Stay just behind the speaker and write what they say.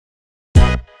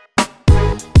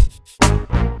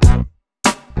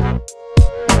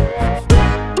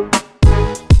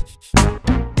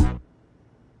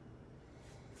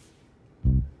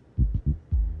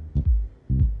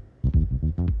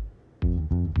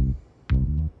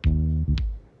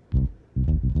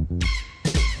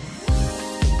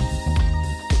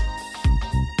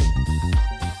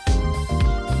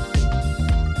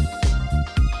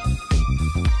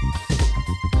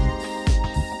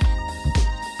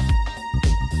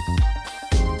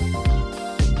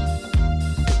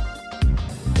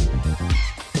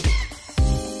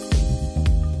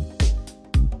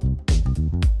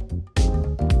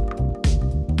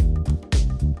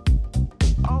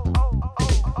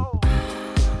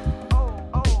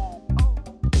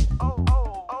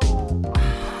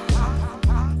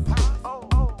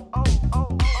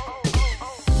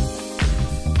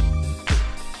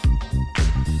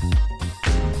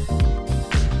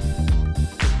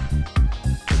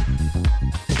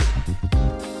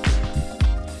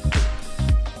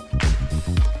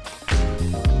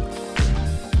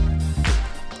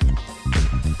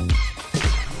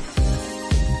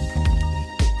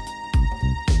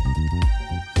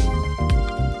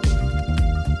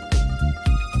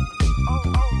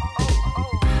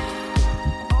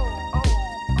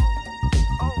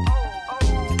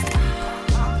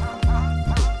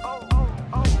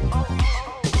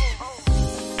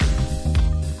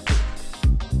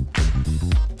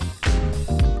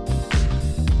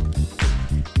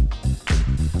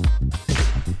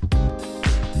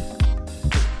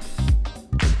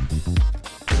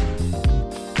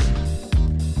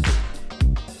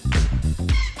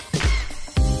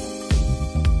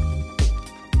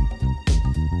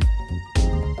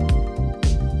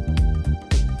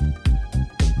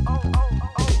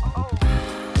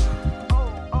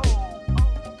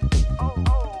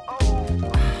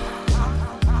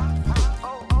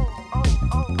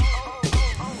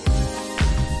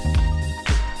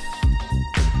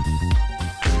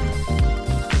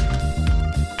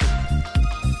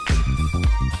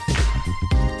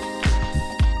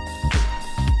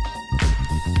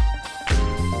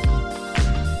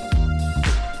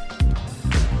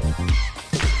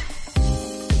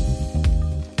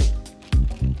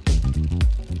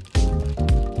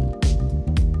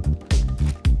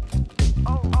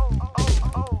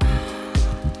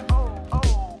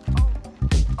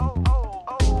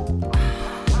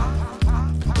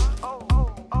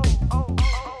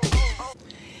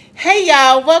Hey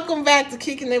y'all, welcome back to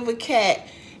Kicking It with Kat.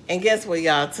 And guess what,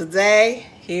 y'all? Today,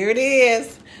 here it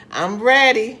is. I'm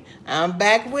ready. I'm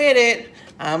back with it.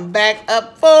 I'm back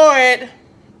up for it.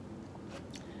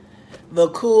 The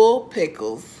Cool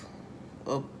Pickles,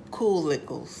 or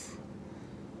Koolickles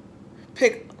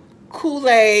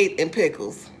Kool-Aid and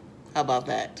Pickles. How about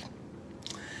that?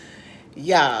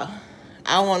 Y'all,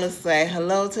 I want to say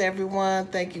hello to everyone.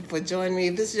 Thank you for joining me.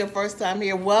 If this is your first time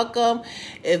here, welcome.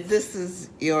 If this is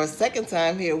your second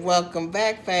time here, welcome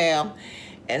back, fam.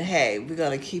 And hey, we're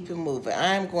going to keep it moving.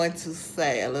 I'm going to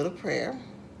say a little prayer.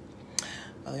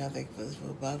 Oh, y'all thank you for this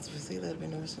food box to receive. Let it be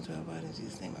nourished into our body. In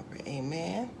Jesus' name I pray.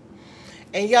 Amen.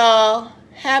 And y'all,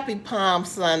 happy Palm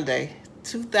Sunday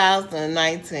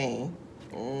 2019.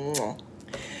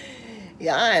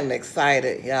 Yeah, I am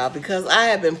excited, y'all, because I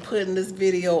have been putting this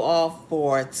video off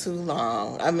for too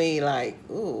long. I mean, like,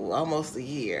 almost a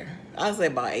year. I'll say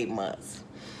about 8 months.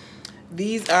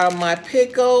 These are my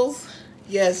pickles.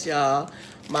 Yes, y'all,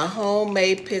 my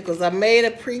homemade pickles. I made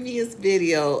a previous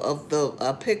video of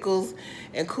the pickles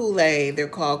and Kool-Aid. They're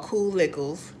called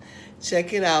Koolickles.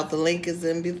 Check it out. The link is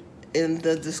in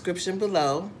the description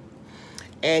below.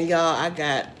 And y'all, I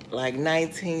got like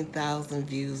 19,000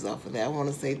 views off of that. I want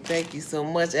to say thank you so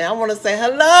much. And I want to say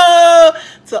hello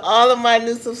to all of my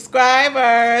new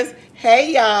subscribers.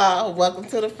 Hey, y'all. Welcome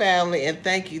to the family. And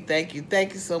thank you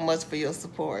so much for your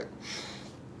support.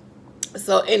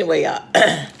 So anyway, y'all,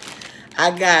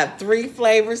 I got 3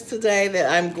 flavors today that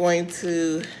I'm going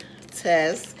to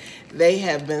test. They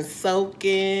have been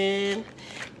soaking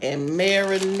and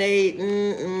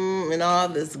marinating and all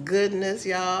this goodness,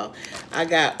 y'all. I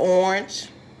got orange,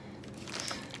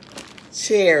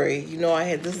 cherry. You know,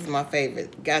 this is my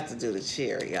favorite. Got to do the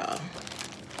cherry, y'all.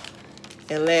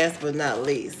 And last but not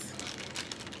least,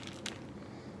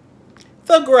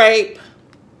 the grape.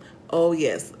 Oh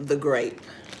yes, the grape.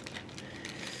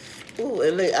 Ooh,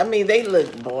 I mean, they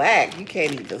look black. You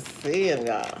can't even see them,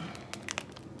 y'all.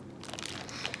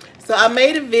 So I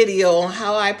made a video on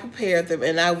how I prepared them,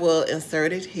 and I will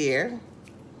insert it here.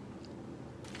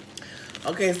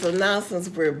 Okay, so now since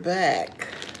we're back,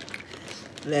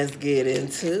 let's get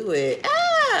into it.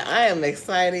 I am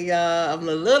excited, y'all. I'm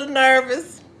a little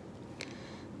nervous,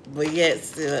 but yet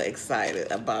still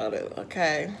excited about it,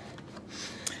 okay?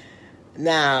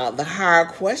 Now, the hard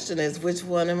question is, which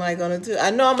one am I going to do?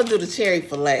 I know I'm going to do the cherry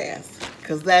for last,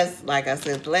 because that's, like I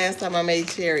said, the last time I made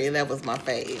cherry, and that was my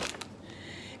fave.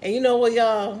 And you know what,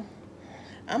 y'all?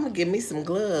 I'm going to get me some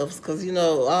gloves, because, you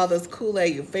know, all this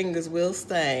Kool-Aid, your fingers will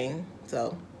stain.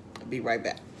 So, I'll be right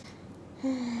back.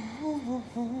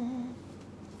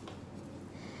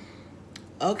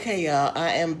 Okay, y'all,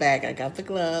 I am back. I got the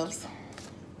gloves.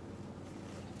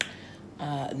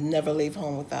 Never leave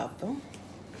home without them,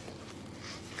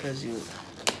 because you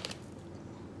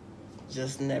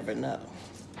just never know.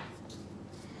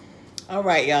 All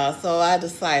right, y'all, so I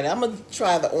decided I'm going to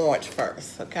try the orange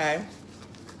first, okay?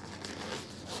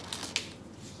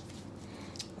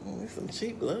 Some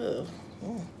cheap gloves.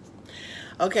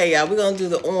 Okay, y'all, we're going to do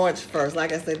the orange first.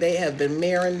 Like I said, they have been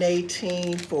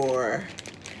marinating for,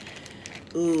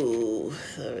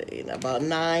 about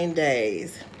 9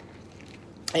 days.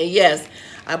 And yes,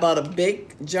 I bought a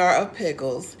big jar of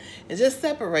pickles and just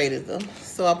separated them.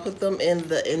 So I put them in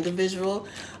the individual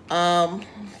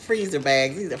freezer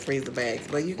bags. These are freezer bags,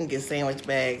 but you can get sandwich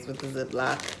bags with the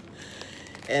Ziploc,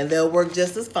 and they'll work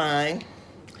just as fine.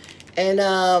 And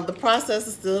the process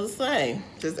is still the same.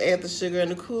 Just add the sugar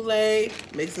and the Kool-Aid,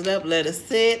 mix it up, let it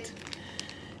sit,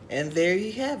 and there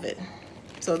you have it.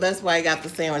 So that's why I got the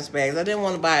sandwich bags. I didn't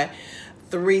want to buy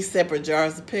 3 separate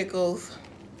jars of pickles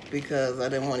because I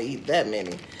didn't want to eat that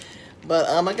many. But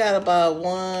I got about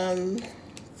 1,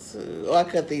 2, I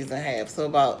cut these in half. So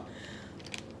about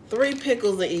 3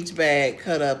 pickles in each bag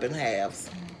cut up in halves.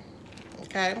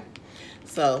 Okay?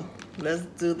 So let's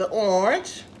do the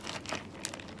orange.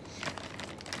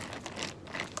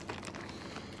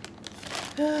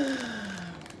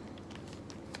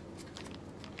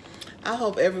 I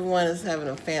hope everyone is having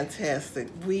a fantastic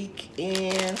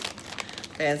weekend,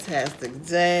 fantastic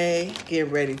day.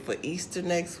 Get ready for Easter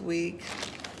next week.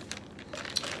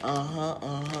 Ooh.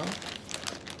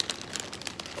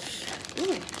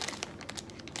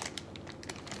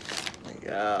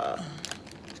 Yeah.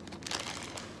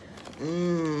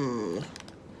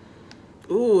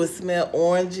 Ooh, it smells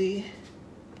orangey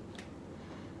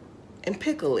and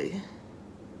pickly.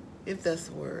 If that's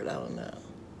the word, I don't know.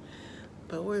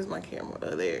 But where's my camera?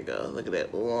 Oh, there it goes. Look at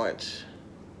that orange.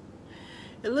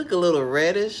 It look a little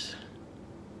reddish.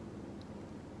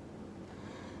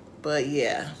 But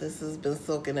yeah, this has been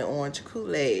soaking in orange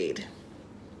Kool-Aid.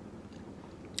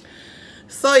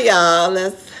 So y'all,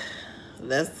 let's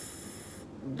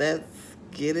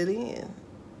get it in.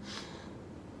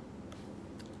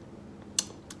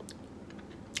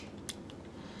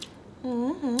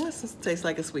 This tastes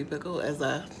like a sweet pickle, as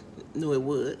I knew it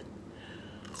would.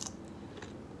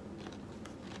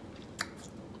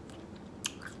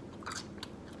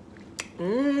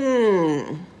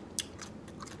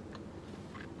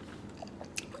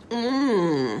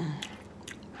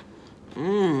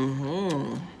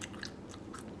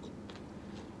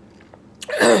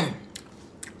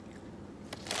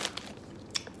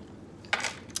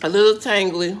 A little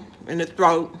tangly in the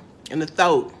throat,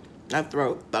 not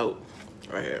throat,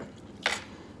 right here.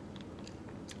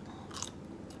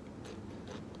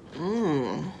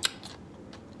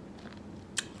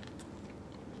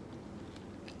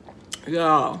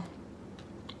 Y'all,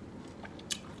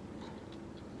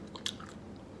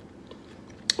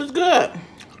 it's good.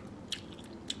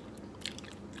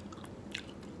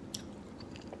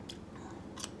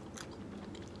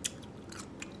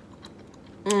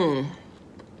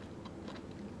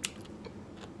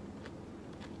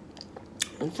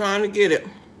 I'm trying to get it.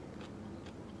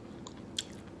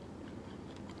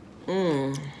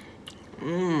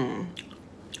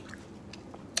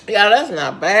 Yeah, that's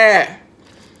not bad.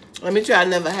 Let me try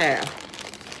another half.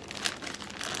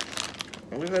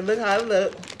 Look how it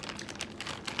look.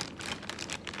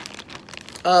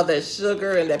 That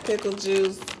sugar and that pickle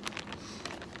juice.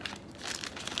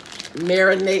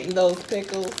 Marinating those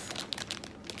pickles.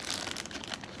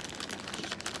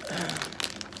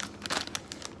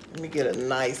 Let me get a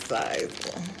nice size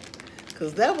one,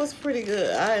 because that was pretty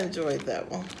good. I enjoyed that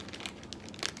one.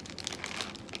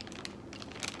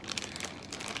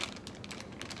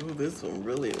 Ooh, this one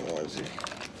really orangey.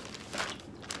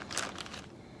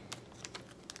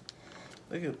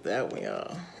 Look at that one,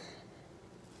 y'all.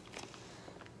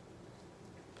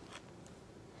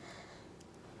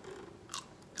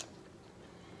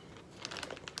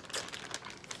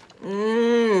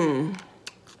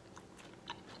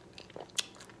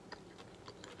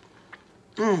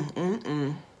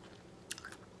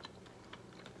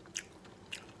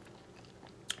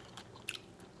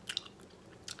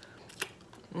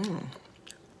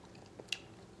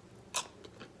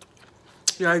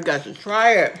 Y'all got to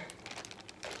try it.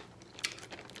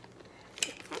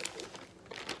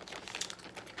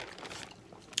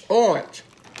 Orange.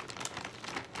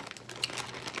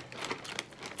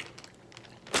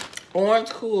 Orange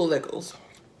Koolickles.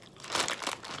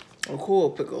 Or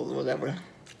Kool Pickles, or whatever.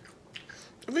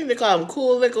 I think they call them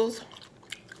Koolickles.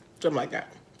 Something like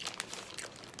that.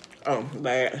 Oh,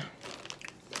 bad.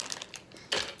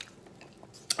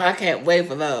 I can't wait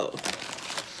for those.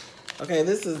 Okay,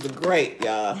 this is the grape,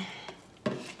 y'all.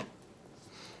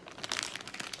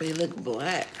 They look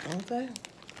black, don't they?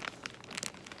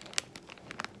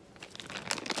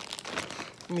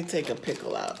 Let me take a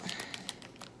pickle out.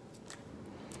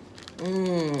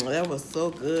 That was so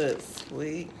good,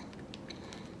 sweet.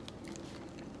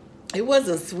 It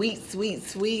wasn't sweet, sweet,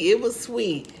 sweet. It was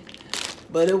sweet,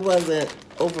 but it wasn't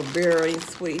overbearing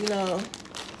sweet, you know?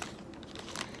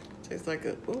 Tastes like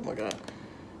a, oh my God.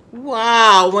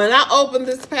 Wow, when I opened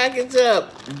this package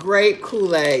up, grape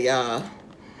Kool-Aid, y'all.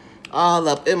 All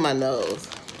up in my nose.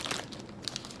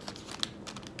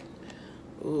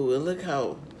 Ooh, and look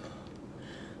how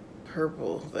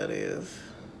purple that is.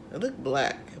 It looked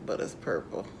black, but it's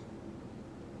purple.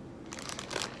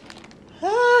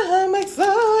 I'm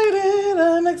excited,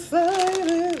 I'm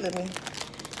excited. Let me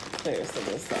clear some of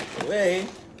this stuff away.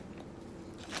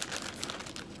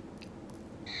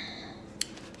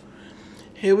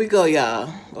 Here we go,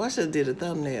 y'all. Oh, I should have did a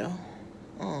thumbnail.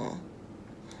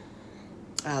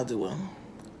 I'll do one.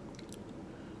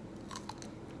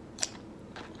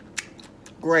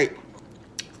 Great.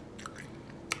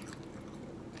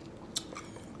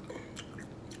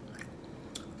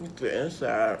 Look the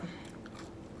inside.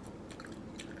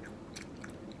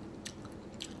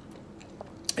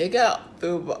 It got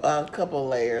through a couple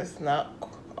layers, not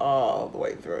all the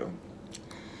way through.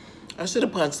 I should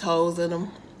have punched holes in them.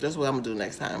 That's what I'm gonna do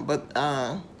next time. But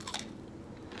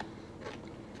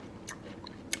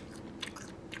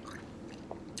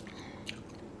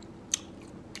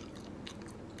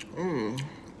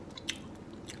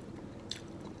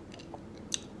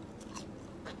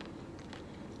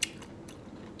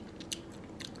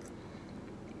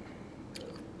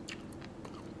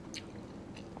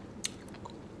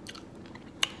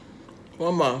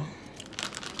one more.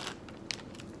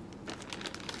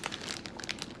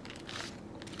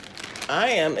 I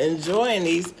am enjoying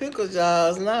these pickles, y'all.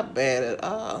 It's not bad at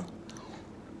all.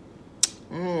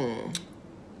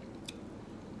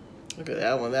 Look at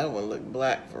that one. That one looked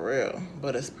black for real,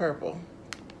 but it's purple.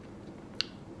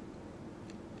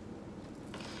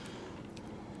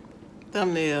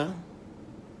 Thumbnail.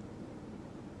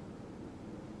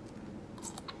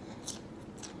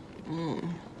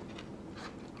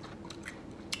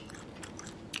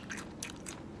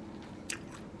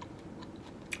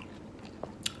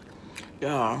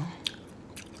 Y'all,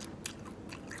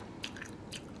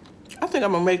 I think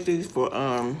I'm gonna make these for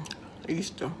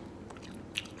Easter.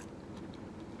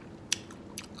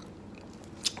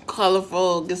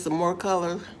 Colorful, get some more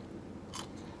colors.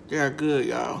 They're good,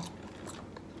 y'all.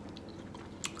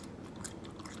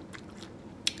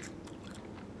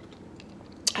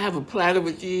 I have a platter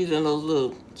with these and those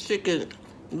little chicken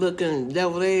looking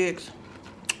deviled eggs.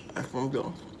 That's what I'm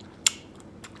doing.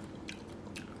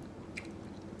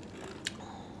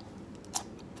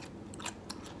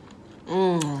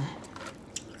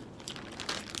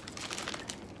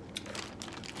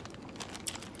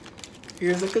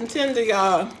 Here's a contender,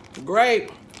 y'all.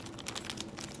 Grape.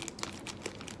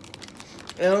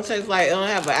 It don't taste like, it don't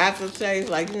have an aftertaste.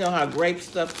 Like, you know how grape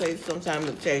stuff tastes? Sometimes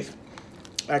it tastes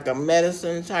like a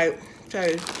medicine type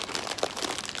taste.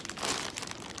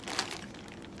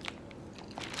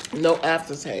 No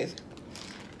aftertaste.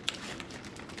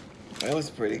 That was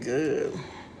pretty good.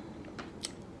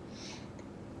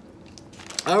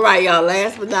 All right, y'all.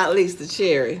 Last but not least, the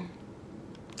cherry.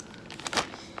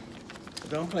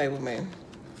 Don't play with me.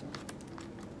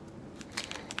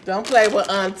 Don't play with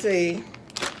Auntie.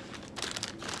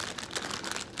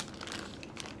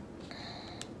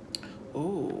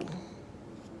 Ooh.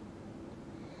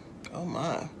 Oh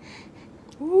my.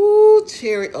 Ooh,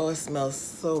 cherry. Oh, it smells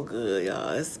so good,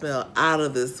 y'all. It smells out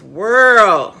of this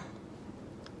world.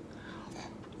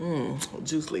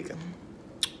 Juice leaking.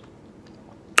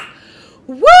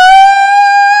 Woo!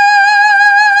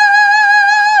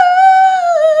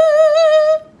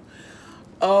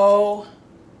 Oh,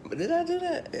 did I do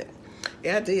that?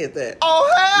 Yeah, I did that.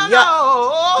 Oh, hell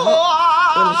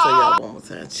no! Let me show y'all one more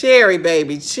time. Cherry,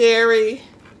 baby, cherry.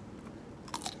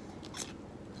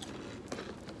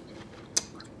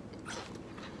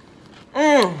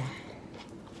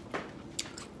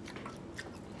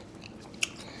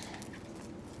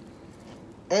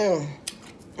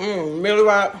 Millie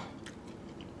Rock.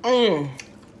 In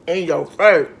your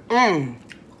face.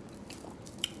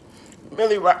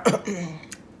 Really right.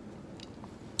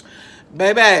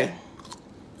 Baby.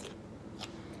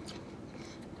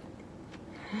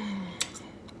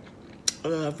 I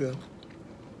love you.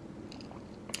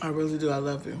 I really do. I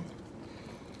love you.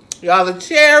 Y'all, the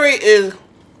cherry is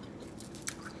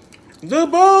the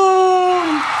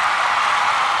bomb.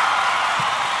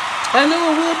 I knew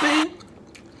it would be.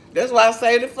 That's why I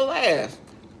saved it for last.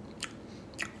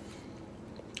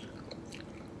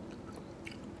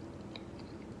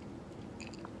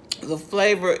 The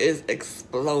flavor is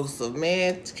explosive,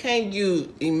 man. Can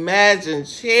you imagine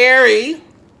cherry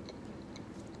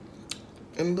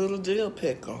and little dill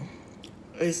pickle?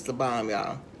 It's the bomb,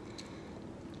 y'all.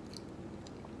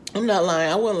 I'm not lying.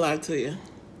 I wouldn't lie to you.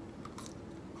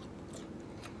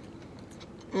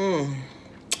 Mmm.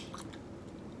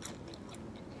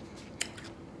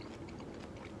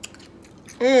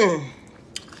 Mmm.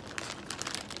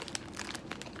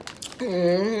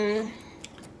 Mmm.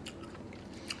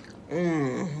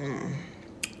 Mmm.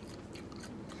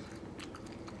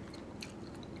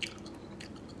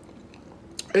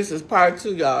 This is part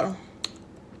 2, y'all.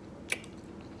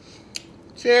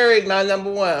 Cherry, my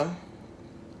number 1.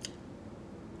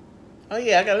 Oh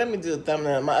yeah, let me do a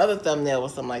thumbnail. My other thumbnail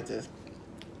was something like this.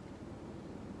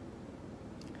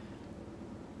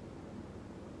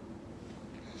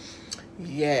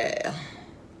 Yeah.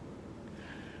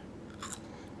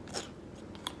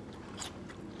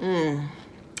 Mmm.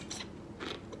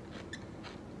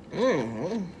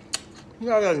 Mmm. You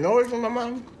got that noise in my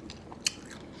mouth?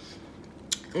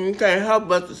 You can't help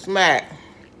but to smack.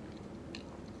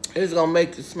 It's gonna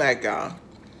make you smack, y'all.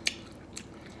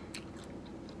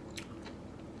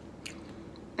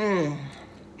 Mmm.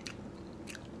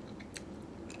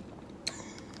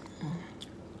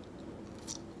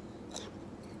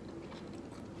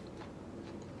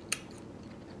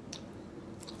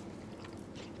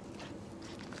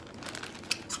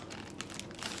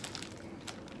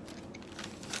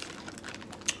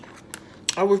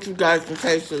 I wish you guys can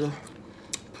taste it.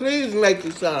 Please make you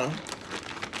some.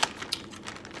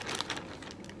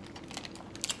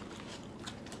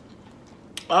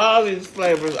 All these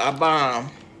flavors are bomb.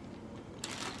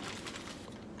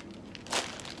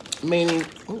 Meaning,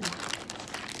 ooh,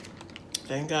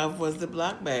 thank God for the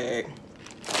Ziploc bag.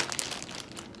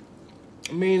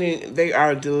 Meaning they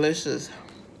are delicious.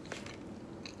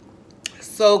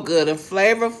 So good and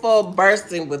flavorful,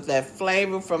 bursting with that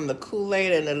flavor from the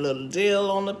Kool-Aid and the little dill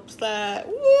on the side.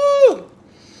 Woo!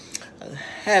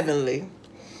 Heavenly.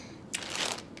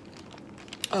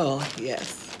 Oh,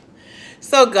 yes.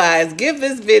 So, guys, give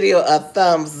this video a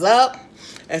thumbs up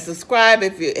and subscribe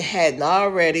if you hadn't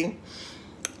already.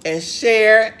 And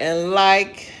share and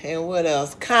like and what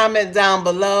else? Comment down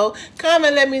below.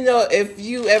 Comment, let me know if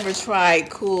you ever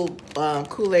tried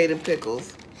Kool-Aid and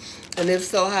pickles. And if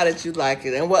so, how did you like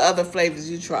it? And what other flavors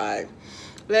you tried?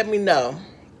 Let me know.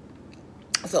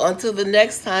 So until the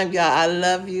next time, y'all, I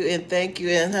love you and thank you.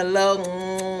 And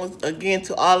hello again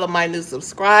to all of my new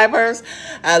subscribers.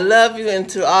 I love you. And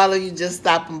to all of you just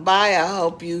stopping by, I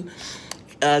hope you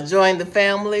join the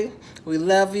family. We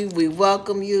love you. We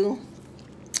welcome you.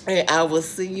 And I will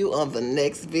see you on the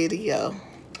next video.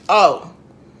 Oh,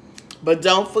 but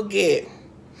don't forget,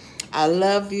 I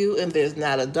love you and there's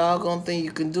not a doggone thing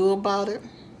you can do about it.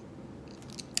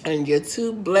 And you're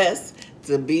too blessed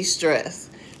to be stressed.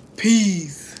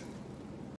 Peace.